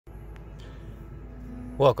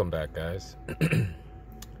Welcome back, guys.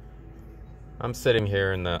 I'm sitting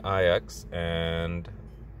here in the iX and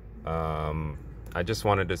I just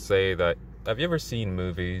wanted to say that, have you ever seen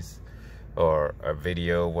movies or a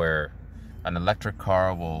video where an electric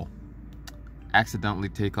car will accidentally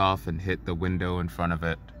take off and hit the window in front of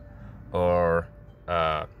it, or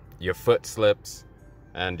your foot slips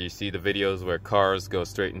and you see the videos where cars go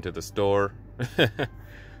straight into the store?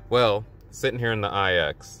 Well, sitting here in the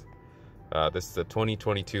iX, this is a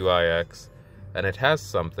 2022 iX, and it has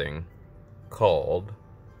something called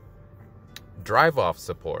drive-off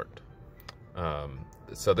support.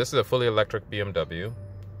 So this is a fully electric BMW.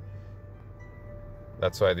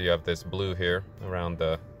 That's why you have this blue here around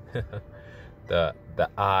the the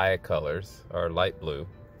eye colors are light blue.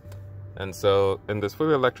 And so in this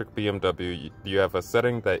fully electric BMW, you have a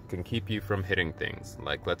setting that can keep you from hitting things.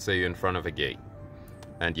 Like, let's say you're in front of a gate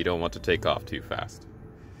and you don't want to take off too fast.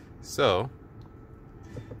 So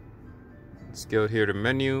let's go here to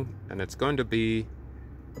menu, and it's going to be,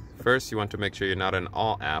 first you want to make sure you're not in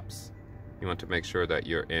all apps. You want to make sure that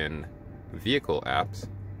you're in vehicle apps,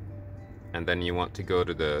 and then you want to go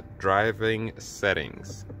to the driving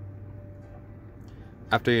settings.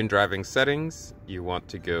 After you're in driving settings, you want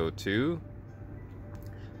to go to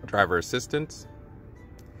driver assistance.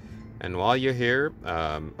 And while you're here,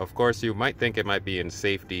 of course, you might think it might be in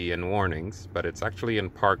safety and warnings, but it's actually in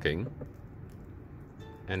parking.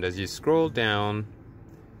 And as you scroll down,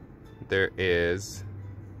 there is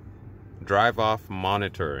drive off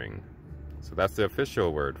monitoring. So that's the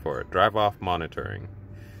official word for it, drive off monitoring.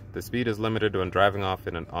 The speed is limited when driving off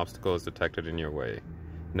and an obstacle is detected in your way.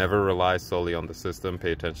 Never rely solely on the system,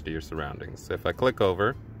 pay attention to your surroundings. So if I click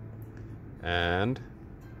over, and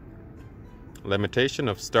limitation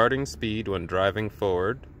of starting speed when driving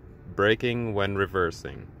forward, braking when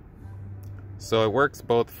reversing. So it works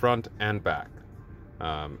both front and back.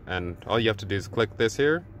 And all you have to do is click this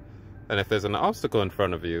here, and if there's an obstacle in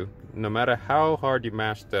front of you, no matter how hard you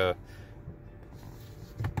mash the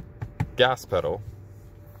gas pedal,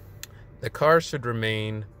 the car should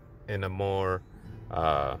remain in a more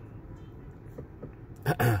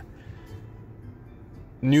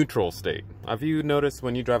neutral state. Have you noticed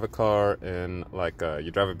when you drive a car in, like,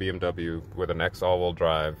 you drive a BMW with an X all-wheel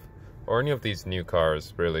drive, or any of these new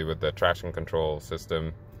cars really with the traction control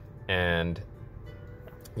system, and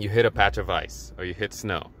you hit a patch of ice or you hit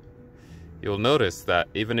snow, you'll notice that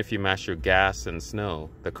even if you mash your gas in snow,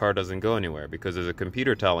 the car doesn't go anywhere because there's a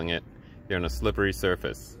computer telling it you're on a slippery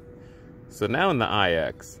surface. So now in the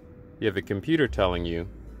iX, you have a computer telling you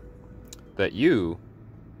that you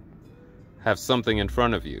have something in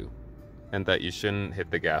front of you and that you shouldn't hit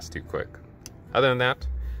the gas too quick. Other than that,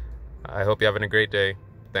 I hope you're having a great day.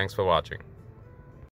 Thanks for watching.